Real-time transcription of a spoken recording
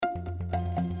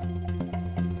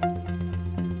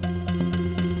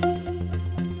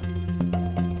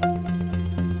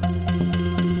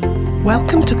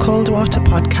Welcome to Coldwater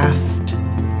Podcast.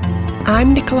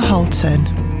 I'm Nicola Halton.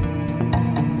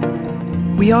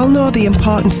 We all know the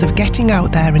importance of getting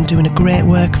out there and doing a great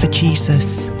work for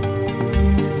Jesus.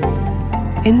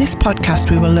 In this podcast,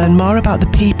 we will learn more about the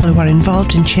people who are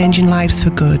involved in changing lives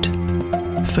for good,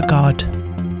 for God.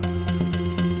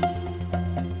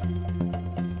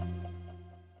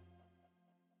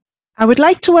 I would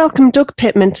like to welcome Doug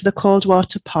Pittman to the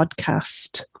Coldwater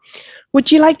Podcast. Would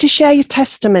you like to share your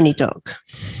testimony, Doug?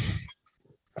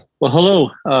 Well, hello,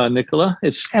 Nicola.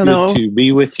 It's good to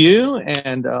be with you,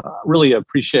 and really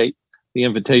appreciate the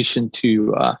invitation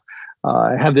to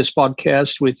have this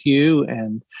podcast with you.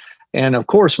 And of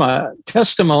course, my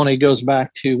testimony goes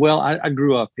back to, well, I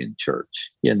grew up in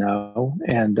church, and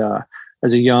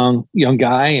as a young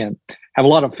guy, and have a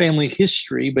lot of family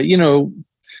history. But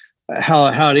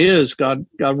how it is, God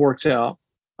works out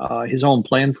his own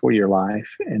plan for your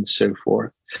life and so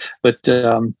forth. But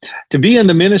to be in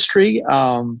the ministry,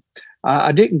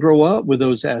 I didn't grow up with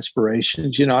those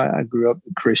aspirations. I grew up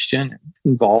Christian,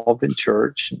 involved in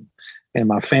church, and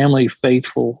my family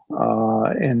faithful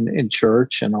in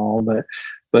church and all that.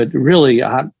 But really,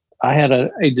 I had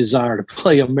a desire to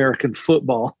play American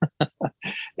football.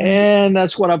 And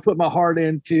that's what I put my heart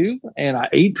into. And I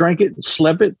ate, drank it, and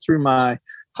slept it through my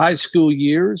high school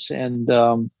years. And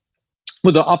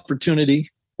with the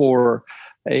opportunity for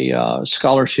a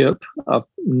scholarship up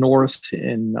north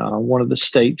in one of the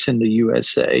states in the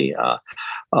USA.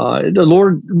 The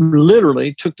Lord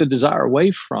literally took the desire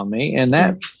away from me. And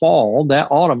that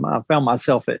autumn, I found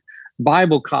myself at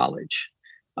Bible college.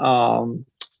 And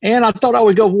I thought I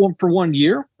would go for 1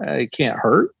 year. It can't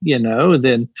hurt,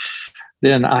 Then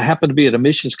I happened to be at a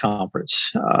missions conference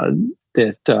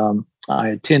that I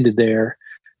attended there.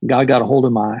 God got a hold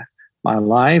of my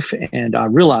life, and I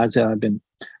realized that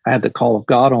I had the call of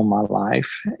God on my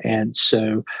life. And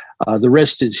so the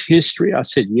rest is history. I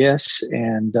said yes.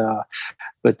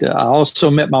 But I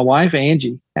also met my wife,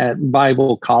 Angie, at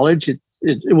Bible college.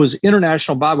 It was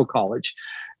International Bible College,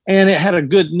 and it had a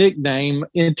good nickname,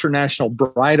 International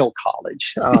Bridal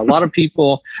College. A lot of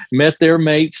people met their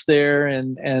mates there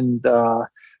and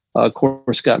of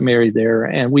course, got married there.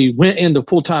 And we went into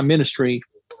full-time ministry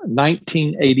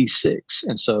 1986.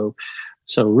 And so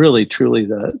really, truly,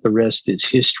 the rest is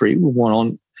history. We went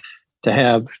on to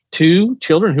have 2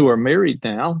 children who are married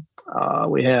now.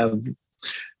 We have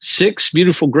 6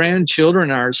 beautiful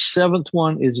grandchildren. Our 7th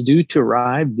one is due to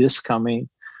arrive this coming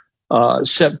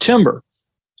September.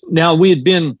 Now, we had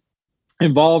been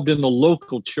involved in the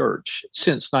local church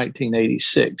since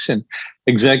 1986 and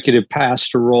executive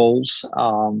pastor roles,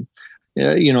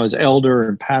 as elder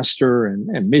and pastor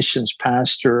and missions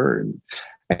pastor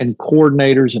and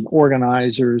coordinators and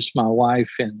organizers. My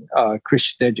wife in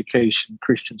Christian education,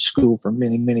 Christian school for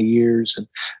many, many years. And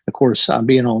of course,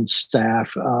 being on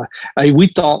staff, we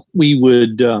thought we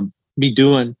would be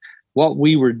doing what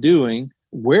we were doing,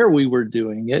 where we were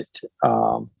doing it,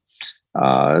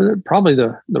 probably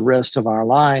the rest of our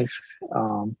life.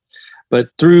 But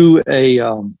through a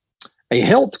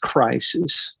health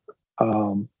crisis,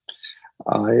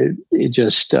 it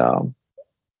just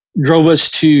drove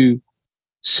us to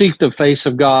seek the face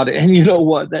of God. And you know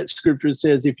what that scripture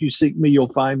says, if you seek me, you'll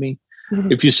find me.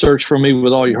 Mm-hmm. If you search for me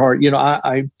with all your heart.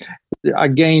 I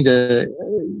gained a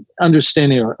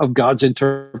understanding of God's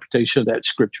interpretation of that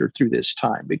scripture through this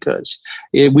time, because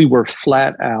we were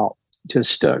flat out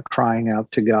just crying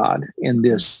out to God in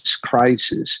this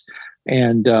crisis.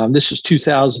 And this was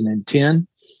 2010.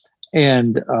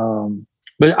 And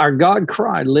but our God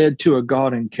cry led to a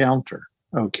God encounter.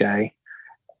 Okay.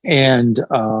 And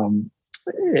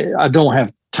I don't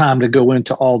have time to go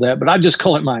into all that, but I just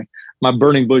call it my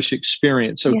burning bush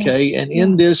experience. Okay. Yeah. And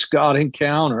in this God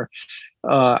encounter,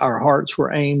 our hearts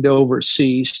were aimed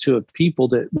overseas to a people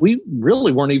that we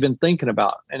really weren't even thinking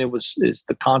about. And it's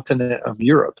the continent of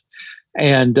Europe.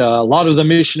 And a lot of the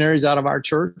missionaries out of our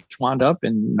church wound up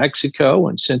in Mexico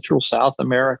and Central South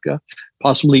America,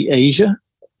 possibly Asia,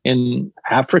 in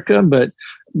Africa, but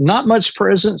not much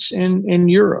presence in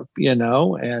Europe, and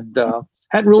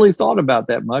hadn't really thought about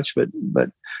that much. But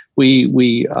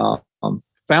we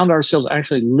found ourselves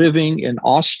actually living in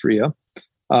Austria,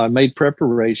 made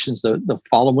preparations the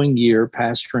following year,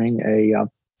 pastoring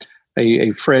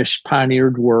a fresh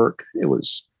pioneered work. It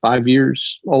was 5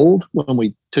 years old when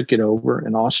we took it over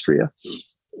in Austria.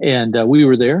 And we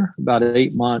were there about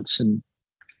 8 months, and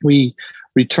we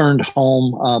returned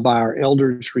home by our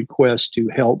elders' request to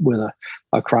help with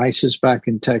a crisis back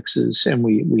in Texas. And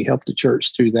we helped the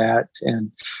church through that.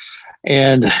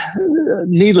 And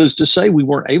needless to say, we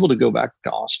weren't able to go back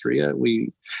to Austria.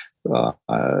 We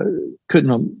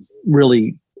couldn't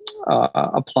really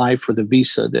apply for the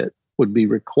visa that would be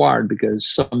required because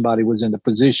somebody was in the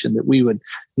position that we would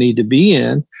need to be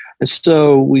in. And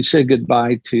so we said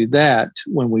goodbye to that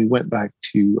when we went back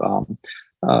to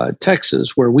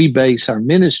Texas, where we base our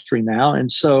ministry now.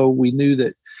 And so we knew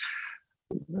that,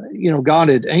 God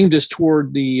had aimed us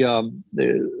toward the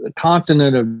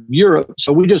continent of Europe.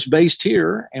 So we just based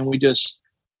here and we just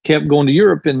kept going to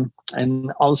Europe, and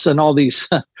all of a sudden all these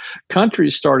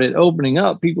countries started opening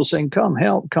up, people saying, come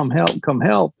help, come help, come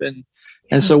help.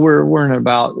 And so we're in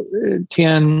about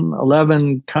 10,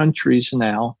 11 countries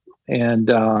now. And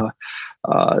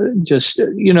just,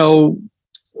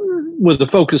 with the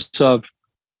focus of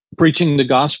preaching the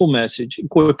gospel message,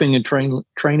 equipping and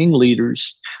training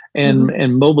leaders,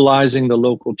 and mobilizing the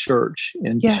local church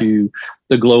into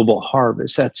the global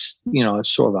harvest. That's,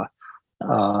 it's sort of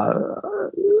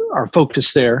our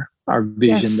focus there, our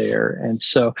vision there. And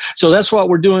so that's what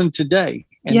we're doing today.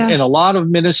 And a lot of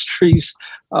ministries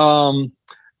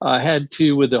had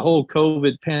to, with the whole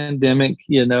COVID pandemic,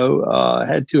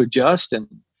 had to adjust and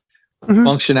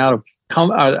function out of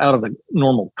the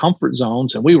normal comfort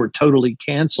zones. And we were totally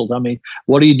canceled. I mean,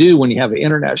 what do you do when you have an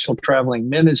international traveling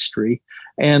ministry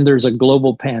and there's a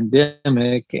global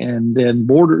pandemic and then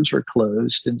borders are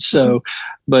closed? And so,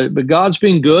 but God's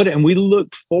been good, and we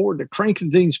look forward to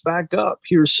cranking things back up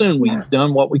here soon. We've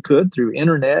done what we could through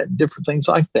internet and different things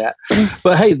like that.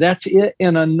 But hey, that's it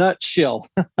in a nutshell.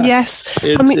 Yes.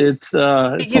 It's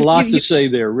a lot to say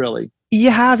there, really.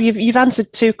 You've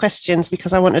answered two questions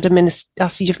because I wanted to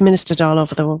ask you. You've ministered all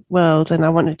over the world, and I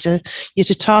wanted you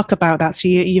to talk about that. So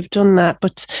you've done that,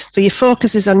 but so your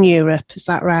focus is on Europe, is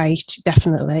that right?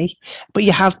 Definitely, but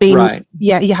you have been, right.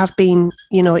 You have been,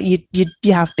 you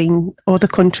have been other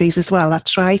countries as well.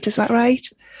 That's right. Is that right?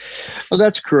 Well,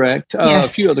 that's correct. Yes.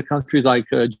 A few other countries like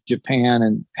Japan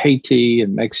and Haiti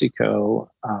and Mexico.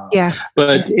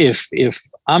 But if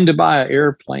I'm to buy an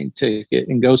airplane ticket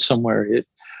and go somewhere,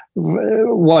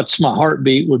 what's my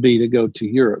heartbeat would be to go to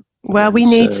Europe. Well, we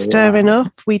need stirring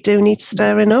up. We do need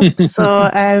stirring up. So,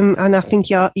 and I think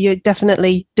you're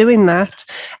definitely doing that,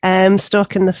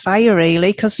 stoking the fire,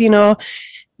 really, because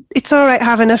it's all right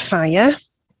having a fire,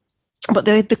 but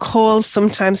the coals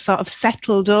sometimes sort of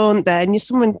settle, don't they? And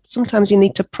sometimes you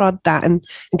need to prod that and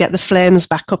get the flames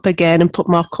back up again and put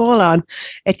more coal on.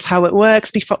 It's how it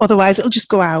works. Otherwise, it'll just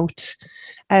go out.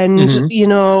 And,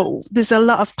 there's a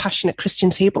lot of passionate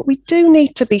Christians here, but we do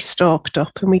need to be stoked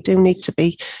up and we do need to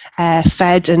be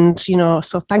fed. And,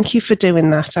 so thank you for doing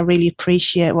that. I really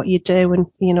appreciate what you do. And,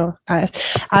 I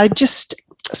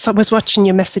was watching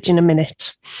your message in a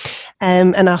minute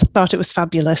and I thought it was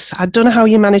fabulous. I don't know how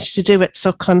you managed to do it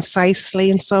so concisely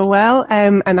and so well.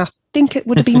 And I think it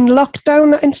would have been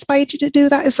lockdown that inspired you to do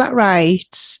that. Is that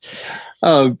right?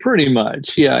 Pretty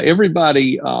much. Yeah.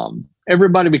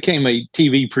 Everybody became a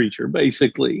TV preacher,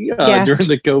 basically, during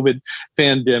the COVID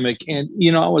pandemic. And,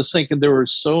 I was thinking there were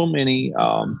so many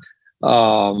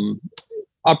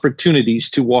opportunities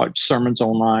to watch sermons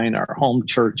online, our home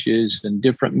churches and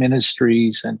different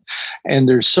ministries. And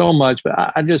there's so much,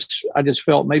 but I just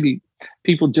felt maybe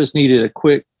people just needed a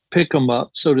quick pick them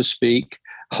up, so to speak.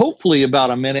 Hopefully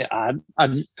about a minute.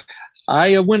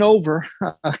 I went over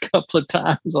a couple of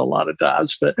times, a lot of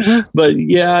times, but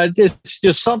yeah, it's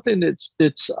just something that's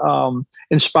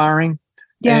inspiring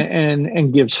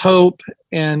and gives hope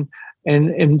and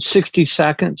in 60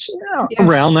 seconds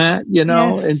around that,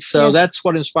 and so that's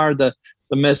what inspired the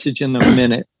message in a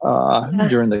minute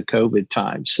during the COVID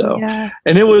time. So,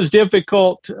 and it was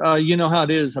difficult. You know how it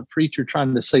is, a preacher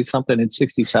trying to say something in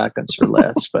 60 seconds or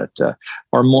less, but,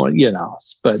 or more,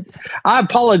 but I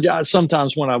apologize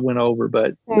sometimes when I went over,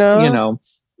 but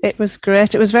it was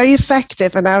great. It was very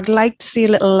effective. And I would like to see a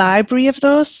little library of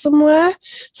those somewhere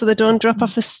so they don't drop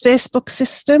off the Facebook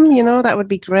system. That would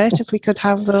be great if we could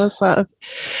have those sort of.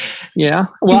 Yeah.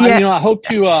 Well, I hope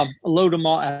to load them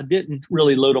all. I didn't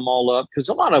really load them all up because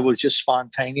a lot of it was just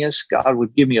spontaneous. God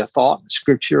would give me a thought in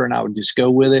scripture and I would just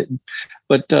go with it.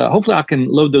 But hopefully I can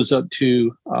load those up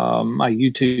to my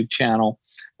YouTube channel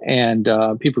and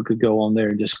people could go on there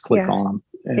and just click on them.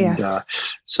 And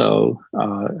so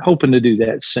hoping to do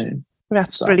that soon.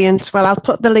 That's brilliant. Well, I'll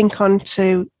put the link on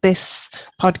to this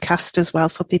podcast as well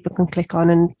so people can click on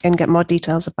and get more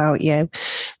details about you.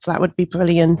 So that would be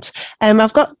brilliant.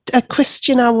 I've got a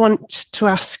question I want to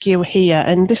ask you here,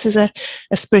 and this is a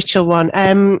spiritual one.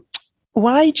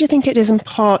 Why do you think it is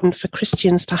important for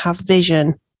Christians to have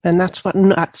vision? And that's what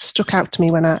struck out to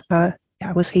me when I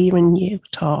was hearing you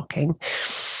talking.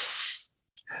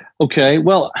 Okay,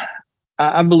 well,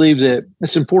 I believe that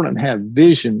it's important to have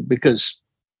vision because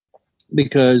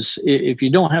if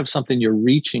you don't have something you're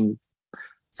reaching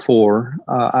for.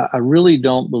 I really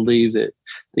don't believe that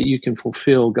you can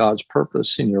fulfill God's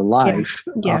purpose in your life.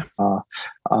 Yeah.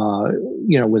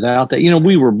 Without that,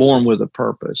 we were born with a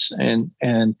purpose, and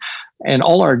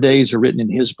all our days are written in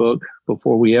His book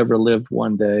before we ever lived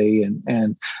one day,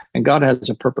 and God has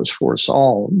a purpose for us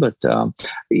all. But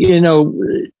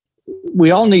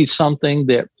we all need something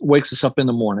that wakes us up in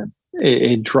the morning.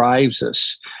 It drives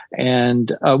us,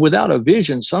 and without a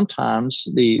vision, sometimes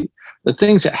the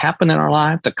things that happen in our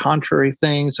life, the contrary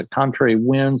things, the contrary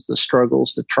winds, the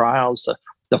struggles, the trials,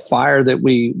 the fire that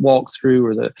we walk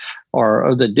through,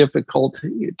 or the difficult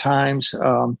times,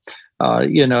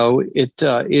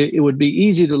 it would be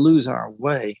easy to lose our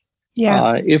way.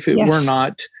 If it were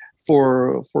not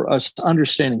for us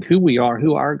understanding who we are,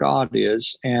 who our God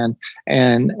is, and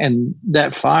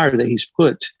that fire that He's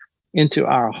put into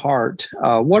our heart,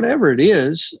 whatever it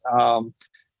is,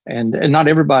 and not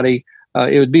everybody.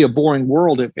 It would be a boring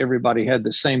world if everybody had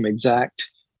the same exact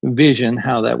vision,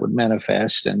 how that would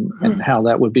manifest and how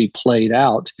that would be played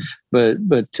out. But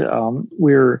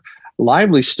we're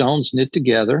lively stones knit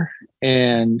together,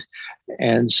 and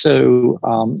so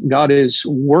God is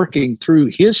working through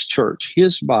His church,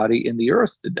 His body in the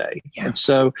earth today. And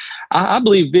so I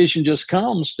believe vision just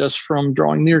comes just from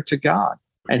drawing near to God.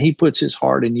 And He puts His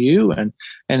heart in you, and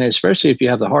especially if you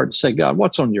have the heart to say, God,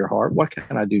 what's on your heart? What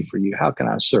can I do for you? How can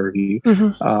I serve you?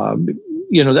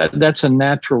 That's a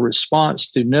natural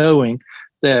response to knowing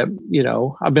that,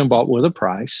 I've been bought with a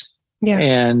price,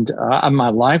 and my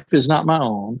life is not my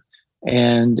own,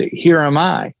 and here am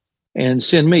I, and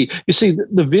send me. You see,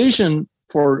 the vision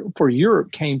for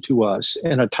Europe came to us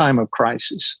in a time of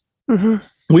crisis.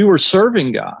 We were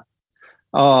serving God.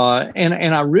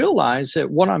 And I realize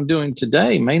that what I'm doing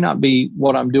today may not be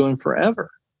what I'm doing forever,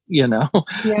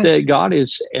 that God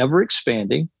is ever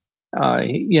expanding.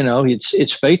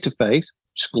 It's faith to faith,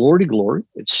 it's glory to glory,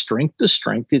 it's strength to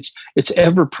strength. It's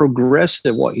ever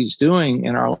progressive what He's doing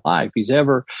in our life. He's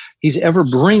ever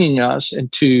bringing us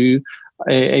into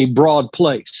a broad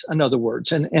place, in other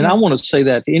words. And I want to say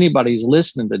that to anybody who's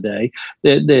listening today,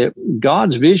 that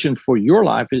God's vision for your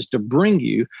life is to bring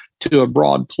you to a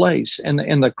broad place. And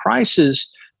the crisis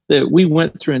that we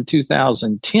went through in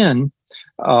 2010,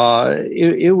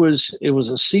 it was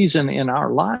a season in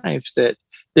our life that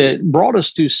brought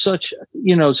us to such,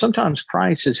 sometimes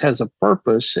crisis has a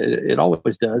purpose, it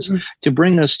always does, to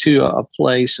bring us to a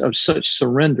place of such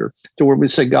surrender, to where we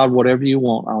say, God, whatever you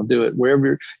want, I'll do it.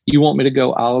 Wherever you want me to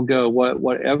go, I'll go.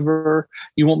 Whatever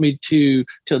you want me to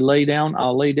lay down,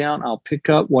 I'll lay down. I'll pick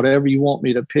up whatever you want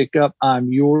me to pick up.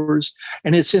 I'm yours.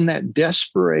 And it's in that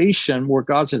desperation where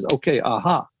God says, okay,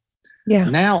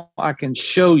 now I can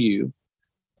show you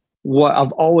what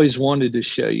I've always wanted to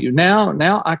show you.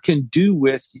 Now I can do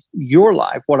with your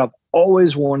life what I've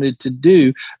always wanted to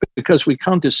do, because we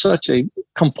come to such a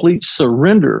complete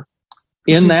surrender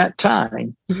in that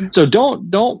time. So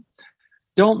don't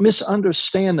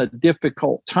misunderstand a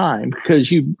difficult time,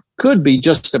 because you could be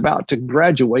just about to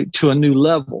graduate to a new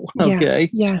level. Okay.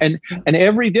 And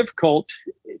every difficulty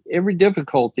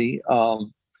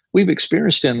we've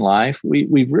experienced in life,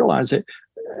 we've realized that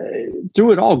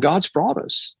through it all, God's brought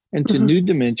us into new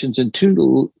dimensions and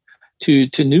to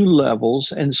new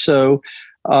levels. And so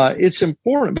it's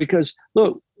important, because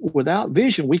look, without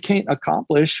vision, we can't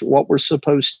accomplish what we're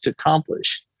supposed to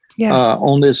accomplish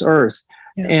on this earth.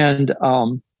 And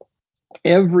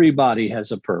everybody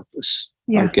has a purpose.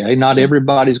 Okay. Not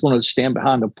everybody's going to stand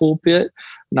behind a pulpit.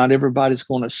 Not everybody's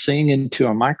going to sing into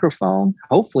a microphone.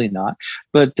 Hopefully not.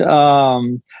 But,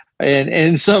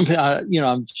 and some,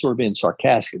 I'm sort of being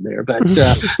sarcastic there, but,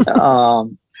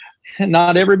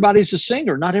 not everybody's a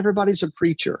singer. Not everybody's a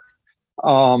preacher.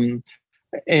 And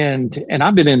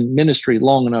I've been in ministry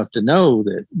long enough to know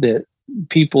that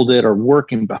people that are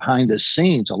working behind the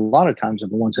scenes, a lot of times are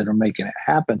the ones that are making it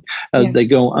happen. They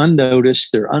go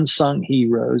unnoticed. They're unsung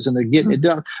heroes, and they're getting it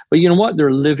done. But you know what?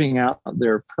 They're living out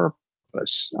their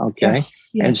purpose. Okay.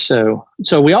 Yes. And so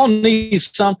we all need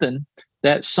something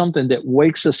that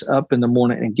wakes us up in the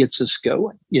morning and gets us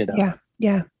going, Yeah.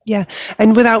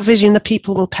 And without vision, the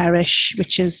people will perish,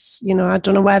 which is, I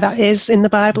don't know where that is in the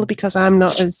Bible, because I'm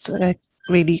not as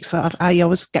really sort of, I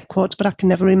always get quotes, but I can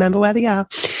never remember where they are.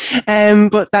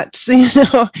 But that's, so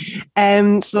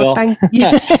thank you.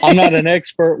 I'm not an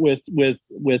expert with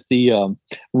the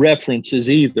references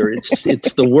either.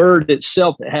 It's the word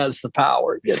itself that has the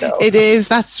power, It is,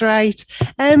 that's right.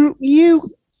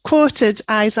 You quoted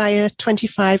Isaiah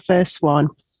 25 verse 1.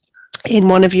 in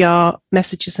one of your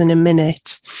messages in a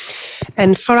minute.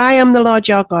 And for I am the Lord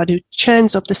your God who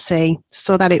churns up the sea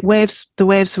so that the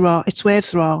waves roar.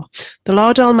 The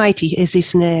Lord Almighty is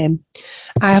his name.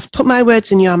 I have put my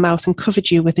words in your mouth and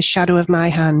covered you with the shadow of my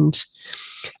hand.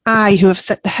 I, who have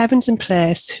set the heavens in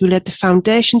place, who laid the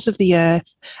foundations of the earth,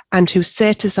 and who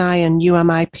say to Zion, you are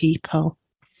my people.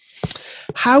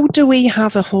 How do we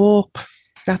have a hope?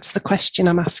 That's the question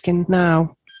I'm asking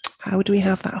now. How do we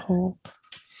have that hope?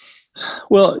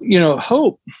 Well,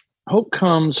 hope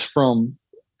comes from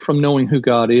knowing who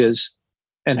God is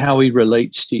and how he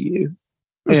relates to you.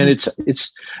 And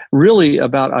it's really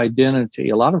about identity.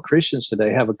 A lot of Christians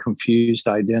today have a confused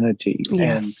identity,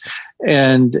 yes.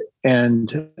 and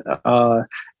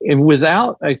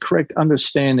without a correct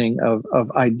understanding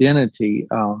of identity,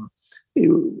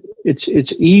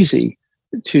 it's easy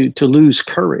to lose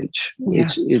courage. Yeah.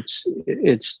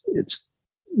 It's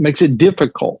makes it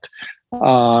difficult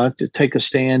to take a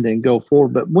stand and go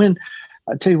forward. But when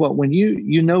I tell you what, when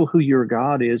you know who your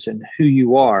God is and who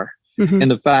you are.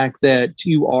 And the fact that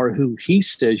you are who he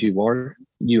says you are,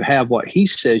 you have what he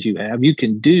says you have, you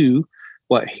can do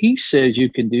what he says you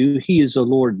can do. He is the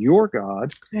Lord your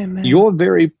God, Amen. Your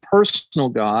very personal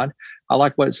God. I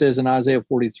like what it says in Isaiah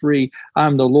 43,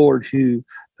 I'm the Lord who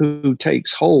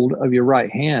takes hold of your right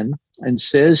hand and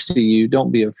says to you, don't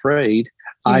be afraid,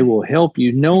 I will help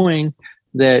you, knowing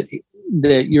that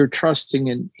you're trusting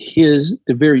in the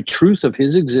very truth of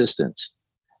his existence.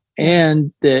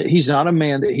 And that he's not a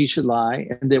man that he should lie,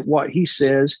 and that what he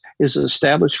says is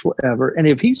established forever. And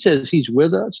if he says he's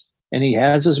with us and he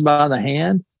has us by the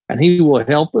hand and he will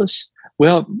help us,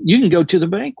 well, you can go to the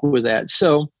bank with that.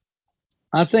 So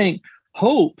I think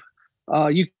hope,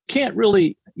 you can't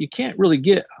really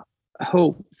get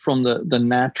hope from the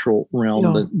natural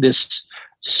realm, this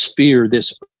sphere,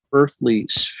 this earthly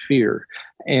sphere.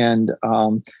 And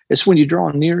it's when you draw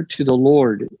near to the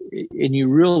Lord and you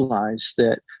realize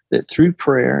that through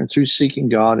prayer and through seeking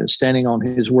God and standing on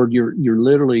his word, you're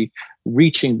literally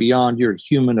reaching beyond your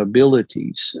human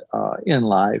abilities in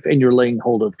life, and you're laying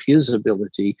hold of his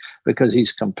ability because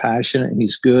he's compassionate and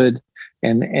he's good,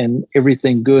 and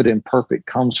everything good and perfect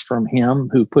comes from him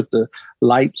who put the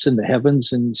lights in the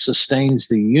heavens and sustains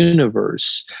the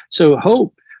universe. So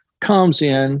hope comes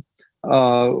in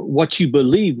what you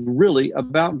believe really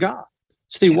about God.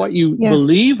 See, what you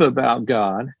believe about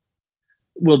God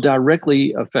will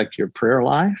directly affect your prayer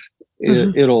life.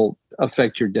 It'll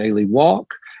affect your daily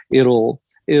walk. It'll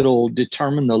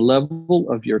determine the level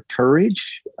of your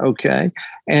courage. Okay.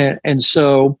 And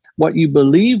so what you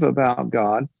believe about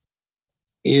God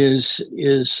is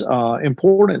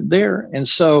important there. And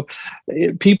so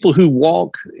people who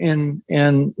walk in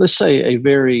let's say a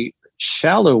very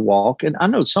shallow walk, and I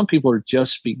know some people are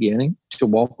just beginning to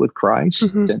walk with Christ,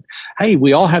 and hey,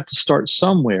 we all have to start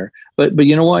somewhere, but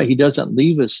you know what, he doesn't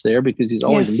leave us there because he's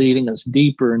always leading us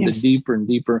deeper and deeper and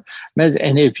deeper.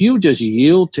 And if you just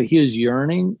yield to his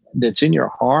yearning that's in your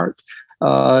heart,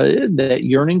 that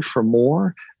yearning for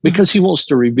more, because he wants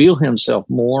to reveal himself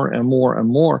more and more and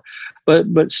more.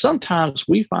 But sometimes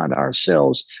we find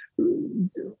ourselves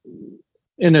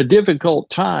in a difficult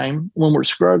time when we're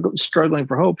struggling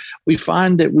for hope. We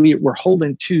find that we're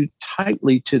holding too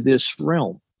tightly to this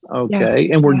realm,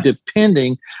 okay, and we're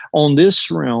depending on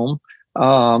this realm.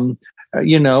 The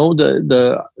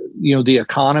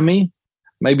economy,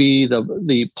 maybe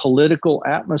the political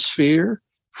atmosphere,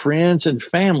 friends and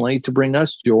family to bring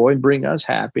us joy and bring us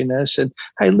happiness. And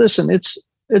hey, listen,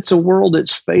 it's a world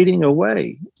that's fading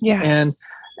away. Yes.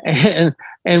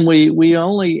 And we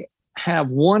only have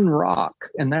one rock,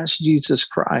 and that's Jesus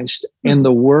Christ and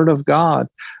the Word of God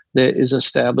that is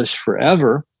established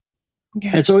forever.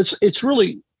 And so it's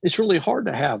really hard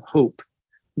to have hope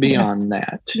beyond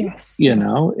that. You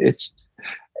know, it's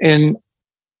and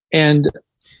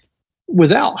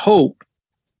without hope,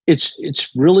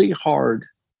 it's really hard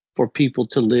for people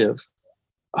to live.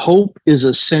 Hope is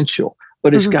essential,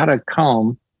 but it's got to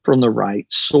come from the right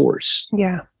source.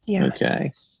 Yeah.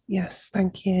 Okay. Yes.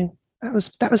 Thank you. That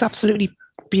was absolutely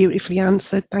beautifully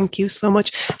answered. Thank you so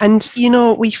much. And,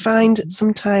 we find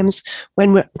sometimes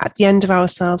when we're at the end of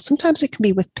ourselves, sometimes it can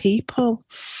be with people,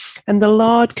 and the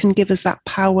Lord can give us that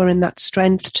power and that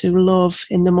strength to love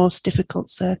in the most difficult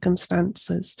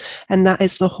circumstances. And that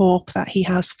is the hope that he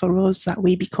has for us, that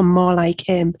we become more like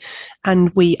him and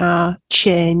we are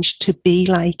changed to be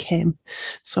like him.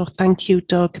 So thank you,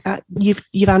 Doug, that you've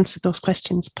answered those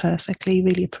questions perfectly.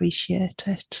 Really appreciate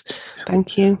it.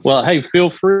 Thank you. Well, hey, feel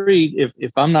free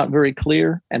if I'm not very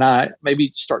clear and I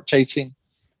maybe start chasing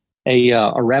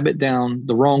a rabbit down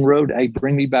the wrong road, hey,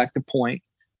 bring me back to point.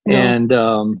 And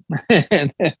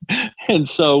and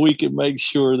so we can make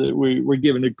sure that we're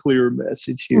giving a clear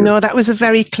message here. No, that was a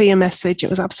very clear message. It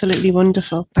was absolutely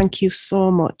wonderful. Thank you so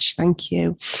much. Thank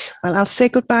you. Well, I'll say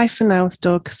goodbye for now,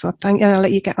 Doug. So I'll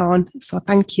let you get on. So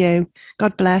thank you.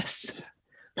 God bless.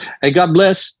 Hey, God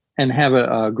bless, and have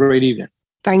a great evening.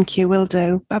 Thank you. Will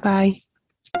do. Bye-bye.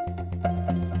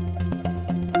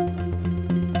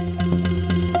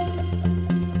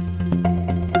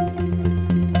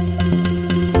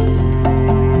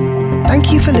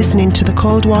 Thank you for listening to the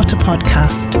Cold Water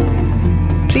Podcast.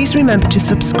 Please remember to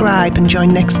subscribe and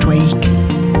join next week.